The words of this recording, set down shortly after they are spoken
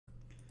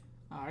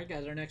All right,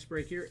 guys, our next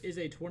break here is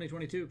a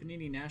 2022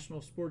 Panini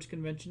National Sports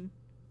Convention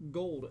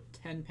Gold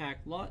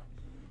 10-pack lot.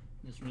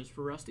 This one is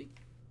for Rusty.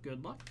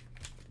 Good luck.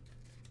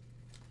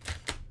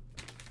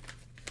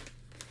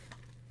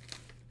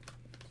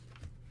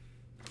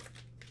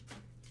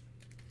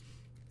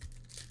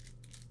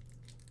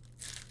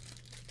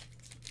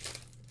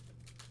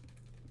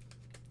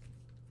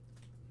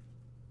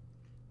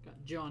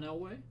 Got John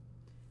Elway.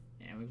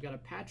 And we've got a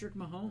Patrick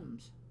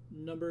Mahomes,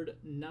 numbered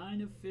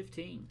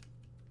 9/15.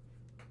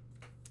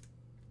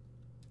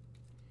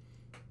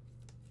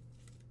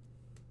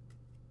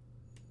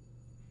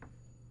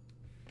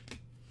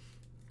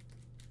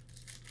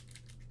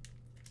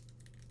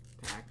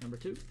 Pack number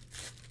 2.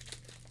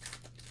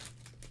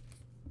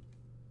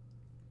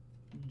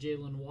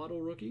 Jalen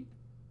Waddle rookie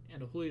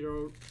and a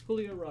Julio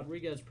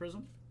Rodriguez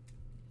prism.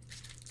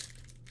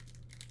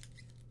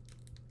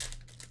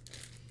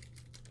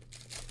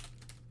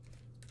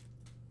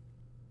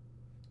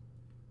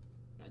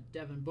 Got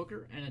Devin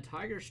Booker and a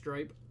Tiger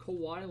stripe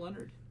Kawhi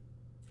Leonard.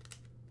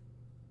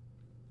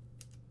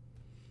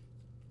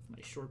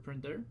 Nice short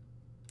print there.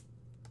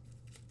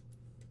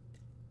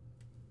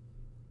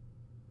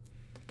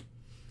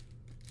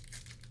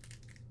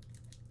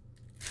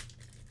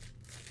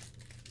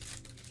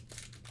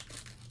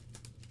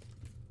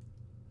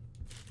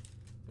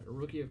 A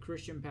rookie of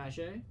Christian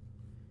Pache,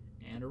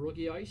 and a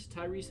rookie ice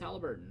Tyrese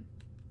Halliburton,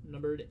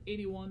 numbered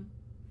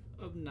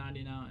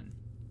 81/99.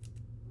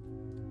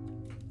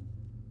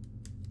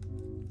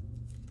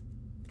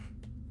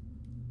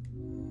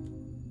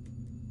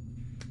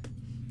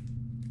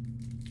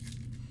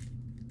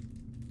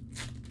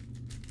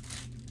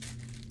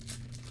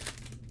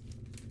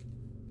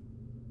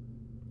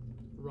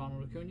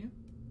 Ronald Acuna,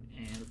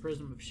 and a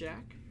prism of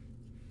Shaq.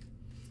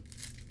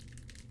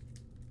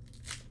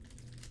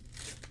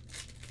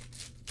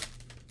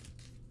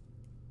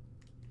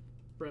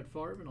 Brett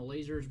Favre and a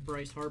Lasers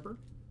Bryce Harper.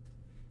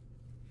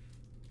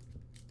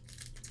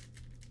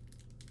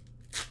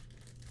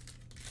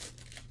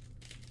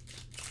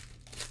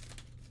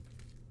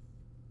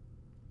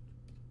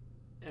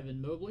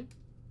 Evan Mobley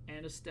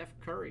and a Steph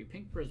Curry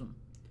pink prism,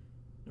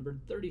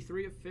 numbered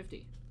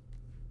 33/50.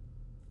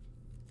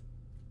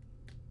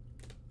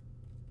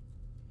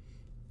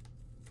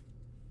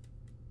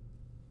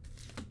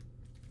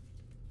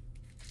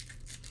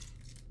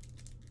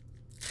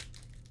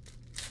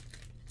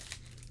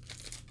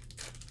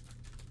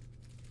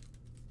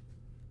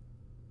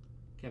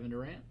 Kevin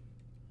Durant,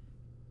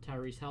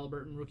 Tyrese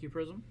Halliburton rookie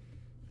prism.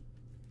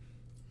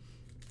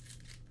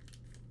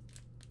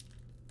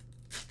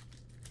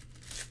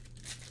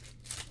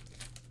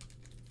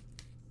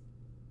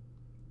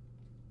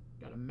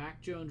 Got a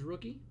Mac Jones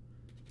rookie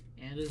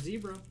and a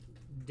zebra,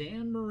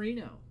 Dan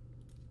Marino.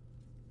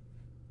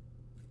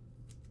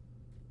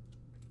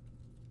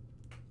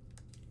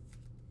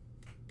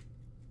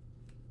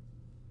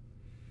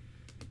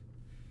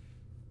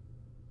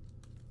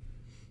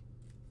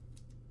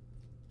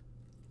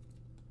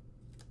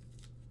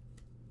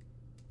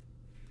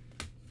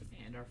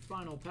 And our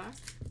final pack.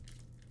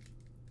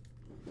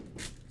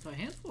 So a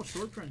handful of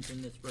short prints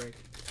in this break.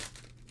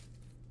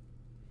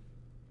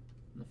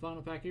 And the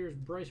final pack here is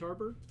Bryce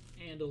Harper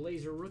and a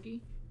laser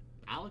rookie,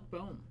 Alec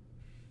Bohm.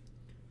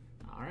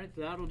 All right,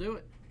 that'll do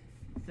it.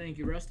 Thank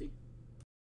you, Rusty.